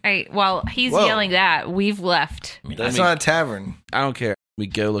anyway. All right, well, he's Whoa. yelling that. We've left. I mean, That's mean- not a tavern. I don't care. We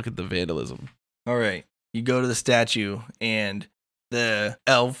go look at the vandalism. All right, you go to the statue and the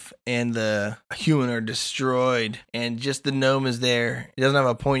elf and the human are destroyed, and just the gnome is there. He doesn't have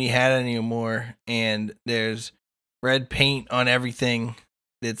a pointy hat anymore, and there's red paint on everything.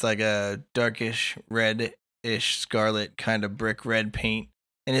 It's like a darkish red-ish scarlet kind of brick red paint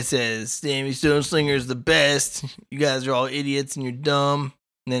and it says, Sammy Stoneslinger's the best. You guys are all idiots and you're dumb.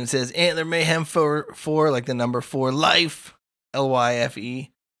 And then it says, Antler Mayhem 4, like the number 4, life, LYFE.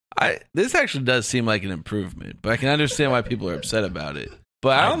 This actually does seem like an improvement, but I can understand why people are upset about it.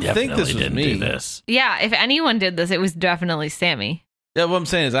 But I don't think this was didn't me. do this. Yeah, if anyone did this, it was definitely Sammy. Yeah, what I'm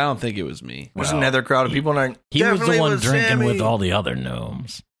saying is I don't think it was me. There's Well, another crowd of people. And He was the "Definitely one was drinking Sammy." with all the other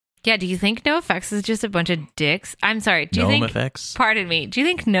gnomes. Yeah, do you think NoFX is just a bunch of dicks? I'm sorry, do you Gnome think... effects? Pardon me. Do you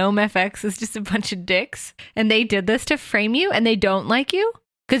think Gnome FX is just a bunch of dicks and they did this to frame you and they don't like you?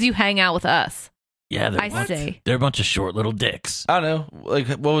 Because you hang out with us. Yeah, I say. they're a bunch of short little dicks. I don't know. Like,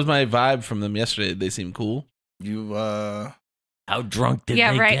 what was my vibe from them yesterday? They seem cool. You, How drunk did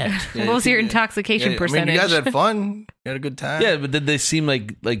Yeah, they right. get? Yeah, What was your yeah. intoxication yeah, percentage? I mean, you guys had fun. You had a good time. Yeah, but did they seem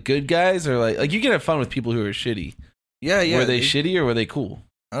like good guys or like you can have fun with people who are shitty? Yeah. Were they shitty or were they cool?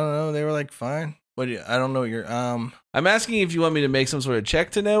 I don't know. They were like fine. But I don't know your I'm asking if you want me to make some sort of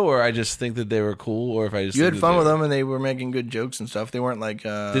check to know, or I just think that they were cool, or if I just You think had that fun they with were- them, and they were making good jokes and stuff. They weren't like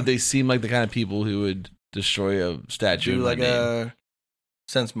Did they seem like the kind of people who would destroy a statue? do in my like name? a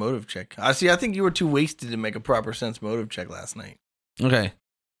sense motive check. I see. I think you were too wasted to make a proper sense motive check last night. Okay.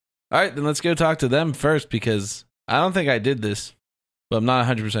 All right, then let's go talk to them first because I don't think I did this, but I'm not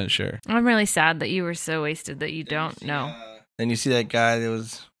 100% sure. I'm really sad that you were so wasted that you don't know. Then you see that guy that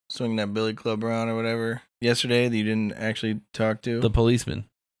was swinging that billy club around or whatever yesterday that you didn't actually talk to. The policeman.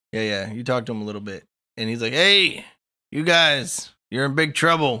 Yeah. You talked to him a little bit, and he's like, "Hey, you guys, you're in big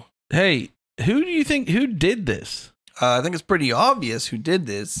trouble." Hey, who did this? I think it's pretty obvious who did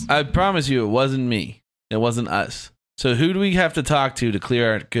this. I promise you it wasn't me. It wasn't us. So who do we have to talk to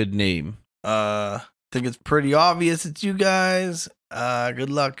clear our good name? I think it's pretty obvious it's you guys. Good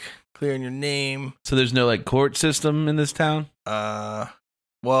luck clearing your name. So there's no like court system in this town?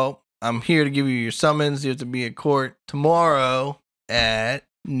 Well, I'm here to give you your summons. You have to be at court tomorrow at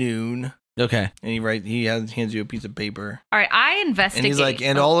noon. Okay. And he hands you a piece of paper. All right, I investigate. And he's like,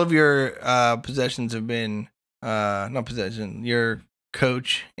 and all of your possessions have been not possession. Your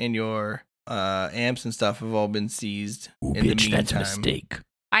coach and your amps and stuff have all been seized. Ooh, in the bitch, that's a meantime. mistake.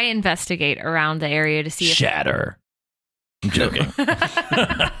 I investigate around the area to see if Shatter. I'm joking.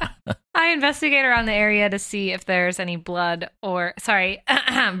 I investigate around the area to see if there's any blood or,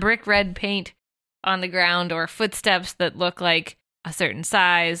 brick red paint on the ground or footsteps that look like a certain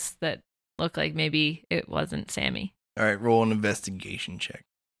size that look like maybe it wasn't Sammy. All right, roll an investigation check.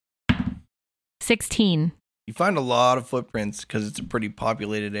 16. You find a lot of footprints because it's a pretty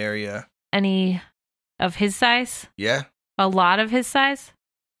populated area. Any of his size? Yeah, A lot of his size?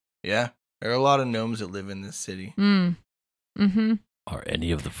 yeah. There are a lot of gnomes that live in this city. Mm-hmm. Are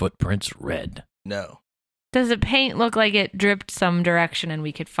any of the footprints red? No. Does the paint look like it dripped some direction and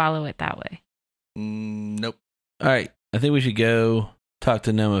we could follow it that way? Nope. All right. I think we should go talk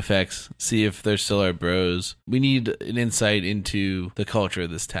to Gnome Effects, see if they're still our bros. We need an insight into the culture of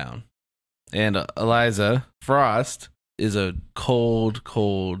this town. And Eliza Frost is a cold,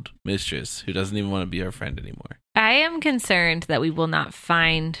 cold mistress who doesn't even want to be our friend anymore. I am concerned that we will not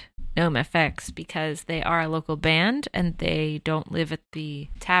find Gnome FX because they are a local band and they don't live at the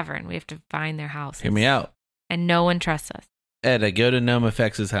tavern. We have to find their house. Hear me out. And no one trusts us. Ed, I go to Gnome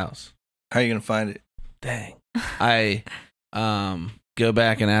Effects' house. How are you going to find it? Dang. I go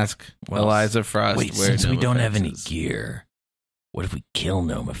back and ask Well, Eliza Frost Wait, where since we Gnome don't have Effects any is. gear, what if we kill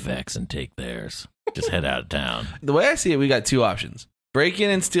Gnome Effects and take theirs? Just head out of town. The way I see it, we got two options. Break in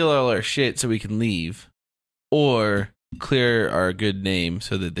and steal all our shit so we can leave, or clear our good name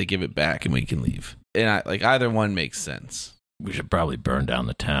so that they give it back and we can leave. And either one makes sense. We should probably burn down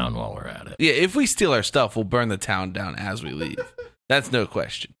the town while we're at it. Yeah, if we steal our stuff, we'll burn the town down as we leave. That's no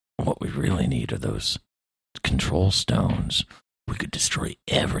question. What we really need are those control stones. We could destroy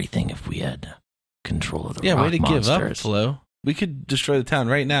everything if we had control of the Yeah, rock way to give up, monsters. Flo. We could destroy the town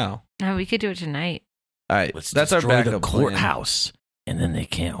right now. Oh, we could do it tonight. All right, Let's that's our destroy backup the plan. courthouse, and then they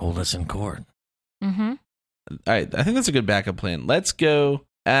can't hold us in court. Mm-hmm. All right, I think that's a good backup plan. Let's go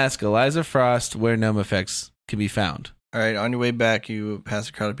ask Eliza Frost where Gnome Effects can be found. All right, on your way back, you pass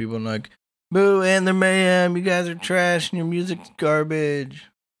a crowd of people and like, boo, and their mayhem. You guys are trash and your music's garbage.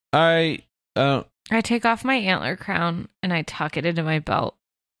 All right, I take off my antler crown and I tuck it into my belt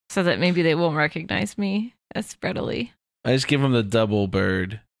so that maybe they won't recognize me as readily. I just give them the double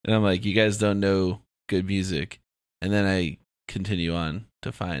bird, and I'm like, you guys don't know good music. And then I continue on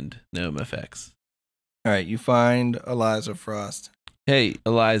to find Gnome Effects. All right, you find Eliza Frost. Hey,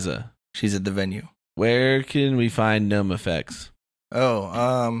 Eliza, She's at the venue. where can we find Gnome Effects? Oh,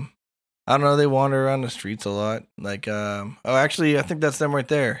 I don't know. They wander around the streets a lot. Like, actually, I think that's them right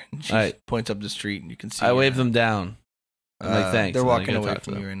there. And she All right. points up the street, and you can see. I wave them down. I'm like, thanks. They're and then I walking go away talk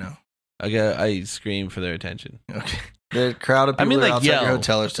to from you them. right now. I scream for their attention. Okay. The crowd of I people mean, that are like, outside your yell.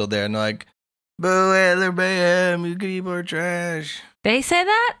 hotel are still there, and they're like, "Boo, Antler Mayhem! You people are trash." They say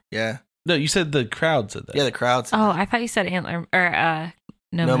that? Yeah, No, you said the crowd said that. yeah. The crowd's Oh, I thought you said Antler or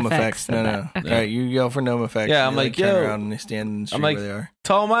Gnome Effects. said No, that. no. Okay. All right, you yell for Gnome Effects. Yeah, and I'm they, like, turn yo. around and they stand in the street like- where they are.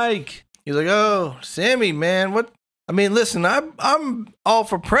 Tall Mike. He's like, "Oh, Sammy, man, what? I mean, listen, I'm all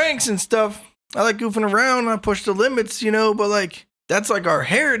for pranks and stuff. I like goofing around. I push the limits, but like that's like our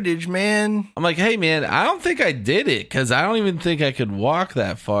heritage, man." I'm like, hey, man, I don't think I did it because I don't even think I could walk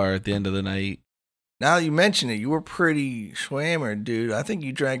that far at the end of the night. Now that you mention it, you were pretty schwammered, dude. I think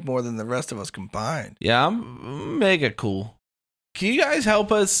you drank more than the rest of us combined. Yeah, I'm mega cool. Can you guys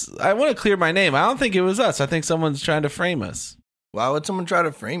help us? I want to clear my name. I don't think it was us. I think someone's trying to frame us. Why would someone try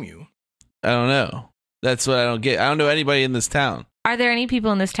to frame you? I don't know. That's what I don't get. I don't know anybody in this town. Are there any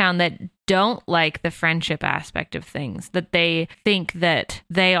people in this town that don't like the friendship aspect of things? That they think that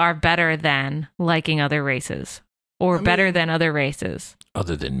they are better than liking other races or better than other races?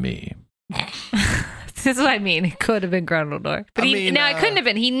 Other than me. This is what I mean. It could have been Grundledor. But it couldn't have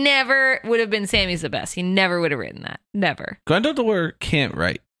been. He never would have been Sammy's the best. He never would have written that. Never. Grundledor can't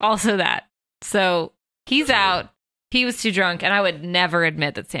write. Also that. So he's out. He was too drunk, and I would never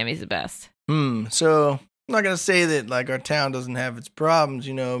admit that Sammy's the best. So I'm not gonna say that like our town doesn't have its problems.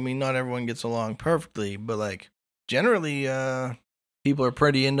 I mean, not everyone gets along perfectly, but like generally, people are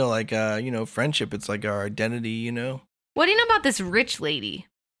pretty into like friendship. It's like our identity. What do you know about this rich lady?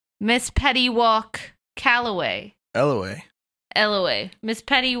 Miss Pettywalk Calloway. Ellaway. Miss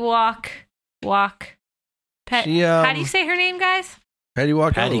Pettywalk. How do you say her name, guys?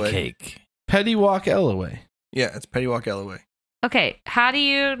 Pettywalk Patty Ellaway. cake. Pettywalk Ellaway. Yeah, it's Pettywalk Ellaway. Okay, how do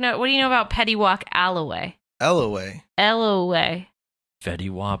you know? What do you know about Pettywalk Alloway? Ellaway.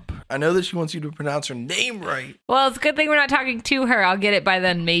 Fetty Wap. I know that she wants you to pronounce her name right. Well, it's a good thing we're not talking to her. I'll get it by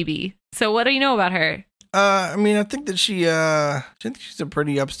then, maybe. So what do you know about her? I mean, I think that she's a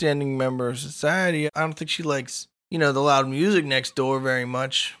pretty upstanding member of society. I don't think she likes, the loud music next door very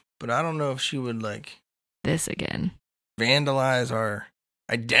much, but I don't know if she would like This again. vandalize our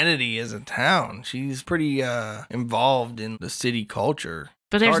identity as a town. She's pretty involved in the city culture.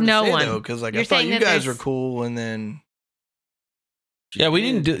 But there's no one. Because like You're I thought saying you that guys were there's- cool, and then Yeah, we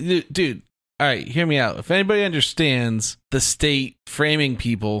didn't do, dude. All right, hear me out. If anybody understands the state framing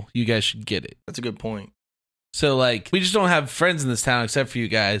people, you guys should get it. That's a good point. So, like, we just don't have friends in this town except for you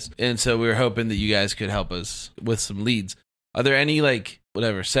guys. And so we were hoping that you guys could help us with some leads. Are there any, like,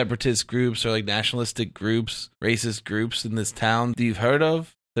 whatever, separatist groups or, like, nationalistic groups, racist groups in this town that you've heard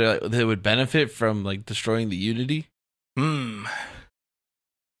of that would benefit from, like, destroying the unity?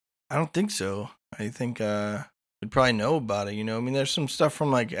 I don't think so. I think we'd probably know about it. I mean, there's some stuff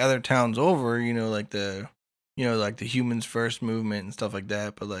from, like, other towns over, like the Humans First movement and stuff like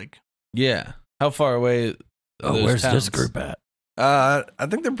that. But, like, Yeah. How far away are those Where's towns? this group at? I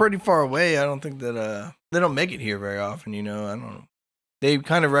think they're pretty far away. I don't think that they don't make it here very often. I don't know. They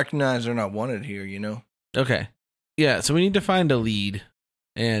kind of recognize they're not wanted here. Okay. Yeah, so we need to find a lead,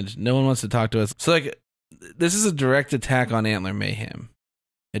 and no one wants to talk to us. So, like, this is a direct attack on Antler Mayhem.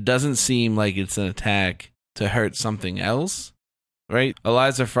 It doesn't seem like it's an attack to hurt something else, right?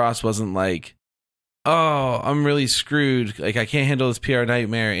 Eliza Frost wasn't like, oh, I'm really screwed. Like, I can't handle this PR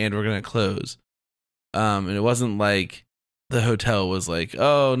nightmare, and we're going to close. And it wasn't like the hotel was like,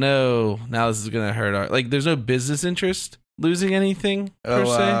 oh, no, now this is going to hurt our... Like, there's no business interest losing anything, per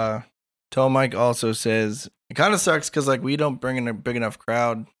se. Tall Mike also says it kind of sucks because like we don't bring in a big enough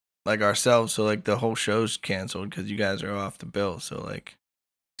crowd like ourselves, so like the whole show's canceled because you guys are off the bill. So like,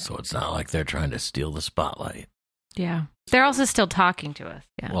 So it's not like they're trying to steal the spotlight. Yeah. They're also still talking to us.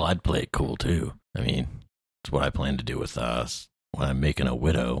 Yeah. Well, I'd play it cool too. I mean, it's what I plan to do with us when I'm making a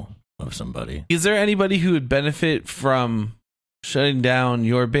widow of somebody. Is there anybody who would benefit from shutting down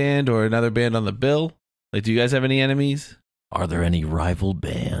your band or another band on the bill? Like, do you guys have any enemies? Are there any rival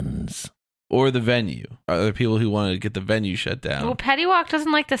bands? Or the venue? Are there people who want to get the venue shut down? Well, Pettywalk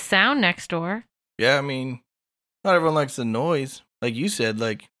doesn't like the sound next door. yeah, I mean, not everyone likes the noise. Like you said,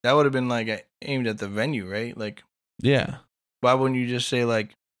 like that would have been like aimed at the venue, right? Like, Yeah. why wouldn't you just say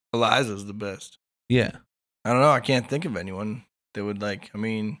like Eliza's the best? Yeah. I don't know. I can't think of anyone that would like. I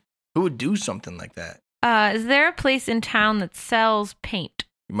mean, who would do something like that? Is there a place in town that sells paint?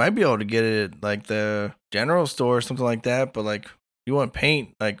 You might be able to get it at like the general store or something like that, but like you want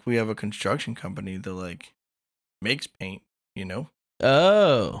paint, like we have a construction company that like makes paint,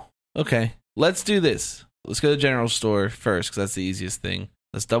 Oh, okay. Let's do this. Let's go to the general store first because that's the easiest thing.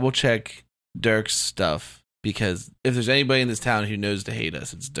 Let's double check Dirk's stuff because if there's anybody in this town who knows to hate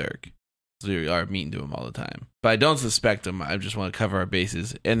us, it's Dirk. We are mean to him all the time. But I don't suspect him. I just want to cover our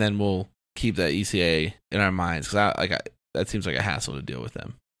bases, and then we'll keep that ECA in our minds because that seems like a hassle to deal with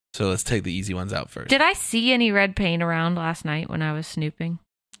them. So let's take the easy ones out first. Did I see any red paint around last night when I was snooping?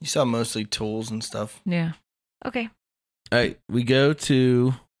 You saw mostly tools and stuff. Yeah. Okay. All right, we go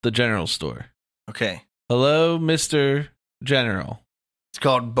to the general store. Okay. Hello, Mr. General. It's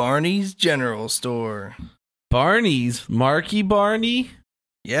called Barney's General Store. Barney's? Marky Barney?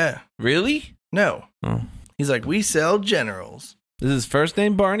 Yeah. Really? No. Oh. He's like, we sell generals. Is his first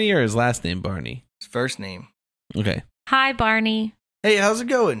name Barney or his last name Barney? His first name. Okay. Hi, Barney. Hey, how's it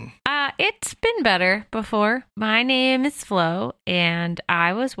going? It's been better before. My name is Flo, and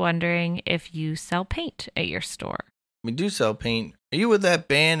I was wondering if you sell paint at your store. We do sell paint. Are you with that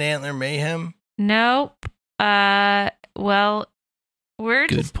band Antler Mayhem? Nope. Well, we're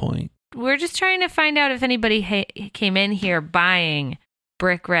Good point. just trying to find out if anybody came in here buying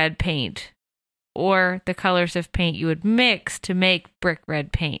brick red paint or the colors of paint you would mix to make brick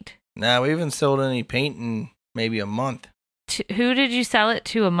red paint. Nah, we haven't sold any paint in maybe a month. Who did you sell it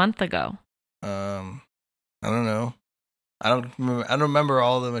to a month ago? I don't know. I don't remember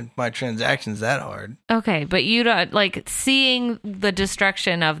all of my transactions that hard. Okay, but you don't like seeing the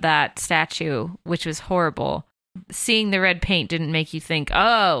destruction of that statue, which was horrible. Seeing the red paint didn't make you think,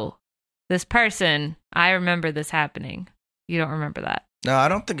 "Oh, this person, I remember this happening." You don't remember that. No, I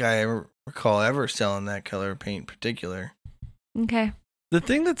don't think I ever recall ever selling that color of paint in particular. Okay. The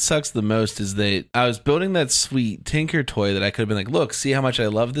thing that sucks the most is that I was building that sweet Tinker toy that I could have been like, look, see how much I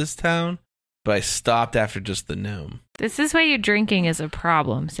love this town? But I stopped after just the gnome. This is why your drinking is a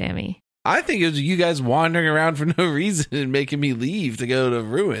problem, Sammy. I think it was you guys wandering around for no reason and making me leave to go to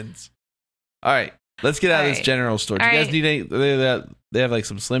ruins. All right, let's get out of this general store. Do you guys need any? They have like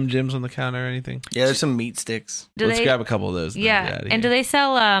some Slim Jims on the counter or anything? Yeah, there's some meat sticks. Let's grab a couple of those. And then get Yeah, out of and do here. they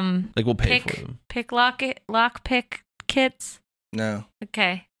sell Like we'll pay for them. lock pick kits? No.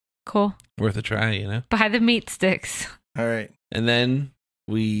 Okay, cool. Worth a try, you know. Buy the meat sticks. All right. And then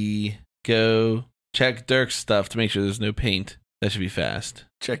we go check Dirk's stuff to make sure there's no paint. That should be fast.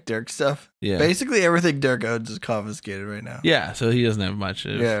 Check Dirk's stuff. Yeah. Basically, everything Dirk owns is confiscated right now. Yeah, so he doesn't have much.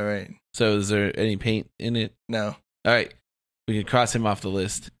 Yeah, right. So is there any paint in it? No. All right. We can cross him off the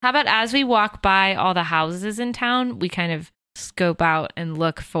list. How about as we walk by all the houses in town, we kind of scope out and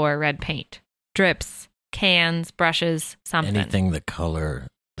look for red paint. Drips, cans, brushes, something. Anything the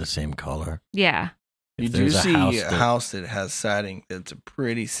same color. Yeah. You If do there's see a that- house that has siding that's a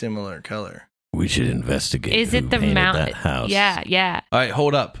pretty similar color. We should investigate. Is who it the painted mountain? that house. Yeah. All right,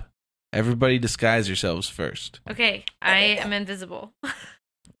 hold up. Everybody disguise yourselves first. Okay, I am invisible.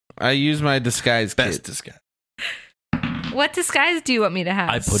 I use my disguise Best kit. disguise. What disguise do you want me to have?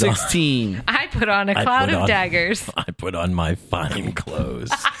 I put on 16. I put on a I cloud put of on- daggers. I put on my fine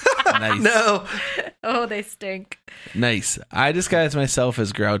clothes. Nice. No. Oh, they stink. Nice. I disguise myself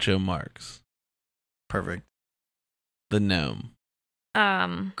as Groucho Marx, Perfect. the gnome.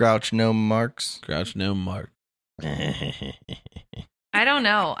 Grouch no marks. Grouch Gnome Marx. I don't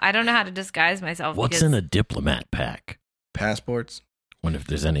know. I don't know how to disguise myself. What's because in a diplomat pack? Passports. Wonder if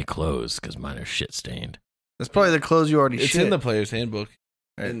there's any clothes, because mine are shit stained. That's probably the clothes you already It's shit. in the player's handbook.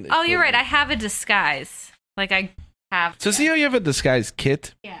 Right. In the Oh, you're right. I equipment. have a disguise. Like I have. So see how you have a disguise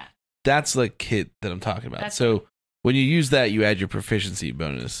kit? Yeah. That's the kit that I'm talking about. That's- So when you use that, you add your proficiency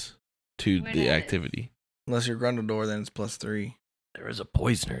bonus to Where the that activity. Unless you're Grundledor, then it's +3. There is a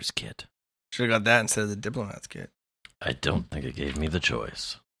poisoner's kit. Should have got that instead of the diplomat's kit. I don't think it gave me the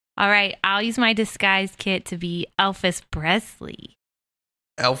choice. All right. I'll use my disguise kit to be Elvis Presley.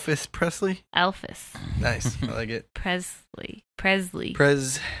 Elvis Presley? Elvis Nice. I like it. Presley. Parsley.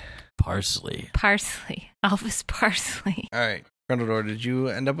 Parsley. Elvis Parsley. All right. Grundledor, did you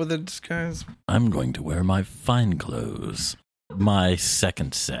end up with a disguise? I'm going to wear my fine clothes. My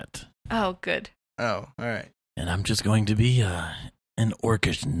second set. Oh, good. Oh, all right. And I'm just going to be an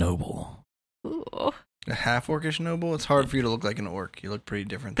orcish noble. Ooh. A half orcish noble? It's hard for you to look like an orc. You look pretty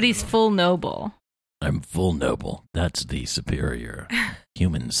different. But than he's an orc. full noble. I'm full noble. That's the superior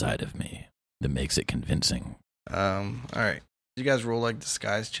human side of me that makes it convincing. All right. Did you guys roll like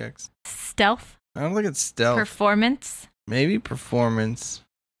disguise checks? Stealth. I don't think it's stealth. Performance. Maybe performance.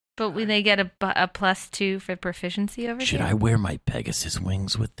 But will they get a +2 for proficiency over Should here? I wear my Pegasus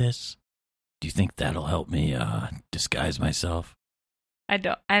wings with this? Do you think that'll help me disguise myself? I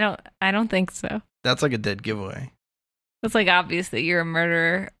don't think so. That's like a dead giveaway. It's like obvious that you're a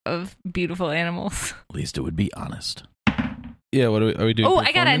murderer of beautiful animals. At least it would be honest. Yeah, what are we doing? Oh,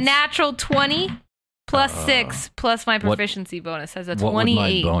 I got a performance? natural 20 plus 6 plus my proficiency bonus as a What would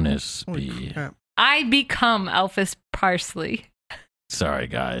 28. my bonus Holy be? crap. I become Elvis Parsley. Sorry,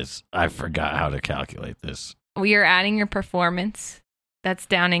 guys. I forgot how to calculate this. We are adding your performance. That's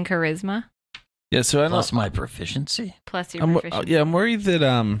down in charisma Yeah, so I don't. Plus my proficiency. plus your I'm, proficiency. I'm worried that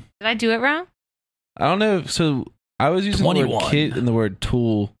Did I do it wrong? I don't know. So I was using the 21. word kit and the word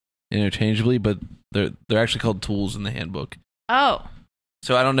tool interchangeably, but they're actually called tools in the handbook. Oh,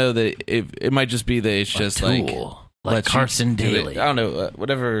 So I don't know that it might just be that it's just a tool, like lets you Carson do it. Daly. I don't know,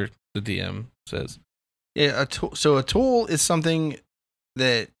 whatever the DM says. Yeah, a tool. So a tool is something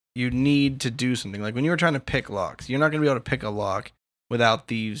that you need to do something. Like when you were trying to pick locks, you're not going to be able to pick a lock without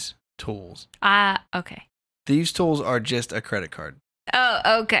thieves' tools. okay. Thieves' tools are just a credit card.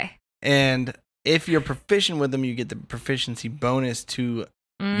 Oh, okay. And if you're proficient with them, you get the proficiency bonus to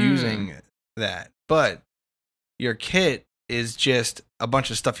using that. But your kit is just a bunch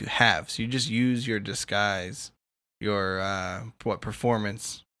of stuff you have. So you just use your disguise, your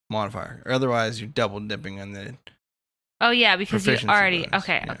performance modifier. Or otherwise, you're double dipping on the. Oh, yeah, because you Proficiency already. bonus,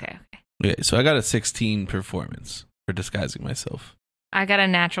 Okay, yeah. okay. Okay, so I got a 16 performance for disguising myself. I got a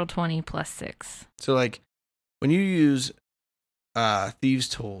natural 20 plus 6. So like when you use thieves'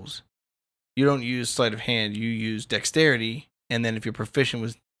 tools, you don't use sleight of hand. You use dexterity, and then if you're proficient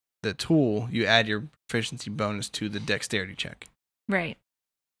with the tool, you add your proficiency bonus to the dexterity check. Right.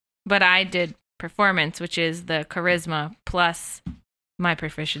 But I did performance, which is the charisma plus my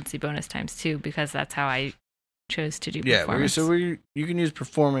proficiency bonus times 2, because that's how I chose to do performance. You can use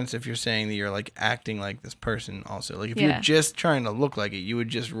performance if you're saying that you're like acting like this person also. Like if Yeah. you're just trying to look like it, you would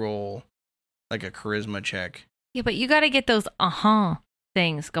just roll like a charisma check. Yeah, but you got to get those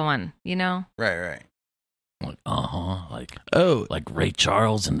things going, you know? Right. Like, like Oh, like Ray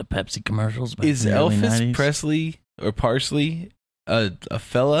Charles in the Pepsi commercials. Back is in the early Elvis 90s. Presley or Parsley a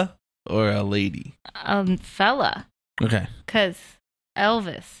fella or a lady? Fella. Okay. Because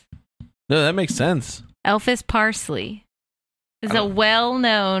Elvis. No, that makes sense. Elvis Parsley is I a don't-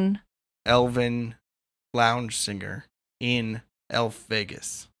 well-known, Elvin lounge singer in Elf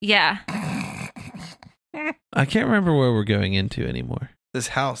Vegas. yeah. I can't remember where we're going into anymore. This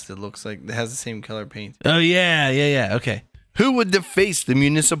house that looks like that has the same color paint. Oh, yeah. Okay. Who would deface the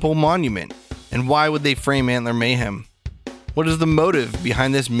municipal monument? And why would they frame Antler Mayhem? What is the motive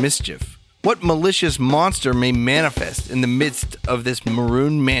behind this mischief? What malicious monster may manifest in the midst of this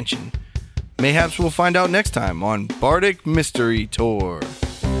maroon mansion? Mayhaps we'll find out next time on Bardic Mystery Tour.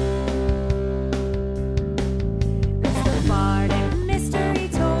 The Bardic Mystery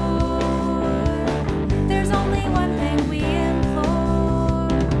Tour. There's only one thing we implore.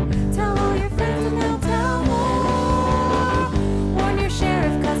 Tell all your friends and they'll tell more. Warn your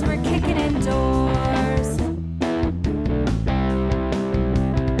sheriff 'cause we're kicking in doors.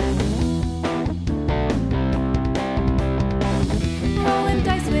 Rolling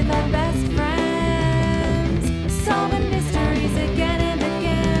dice with our best friends. Solving mysteries again and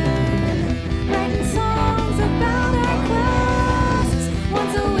again. Writing songs about our quests.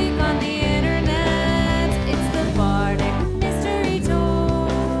 Once a week on the internet. It's the Bardic Mystery Tour.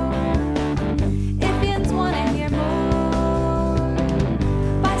 If yins want to hear more,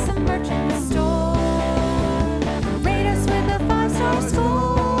 buy some merch in the store. Rate us with a 5-star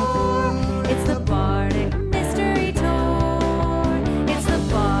score. It's the Bardic Mystery Tour. It's the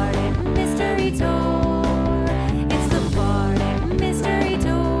Bardic Mystery Tour. It's the Bardic Mystery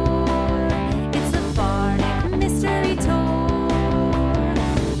Tour. It's the Bardic Mystery Tour.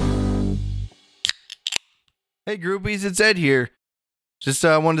 Hey groupies, it's Ed here. Just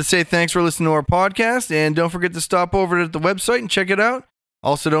wanted to say thanks for listening to our podcast, and don't forget to stop over to the website and check it out.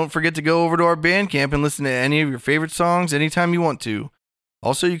 Also, don't forget to go over to our Bandcamp and listen to any of your favorite songs anytime you want to.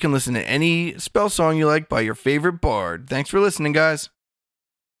 Also, you can listen to any spell song you like by your favorite bard. Thanks for listening, guys.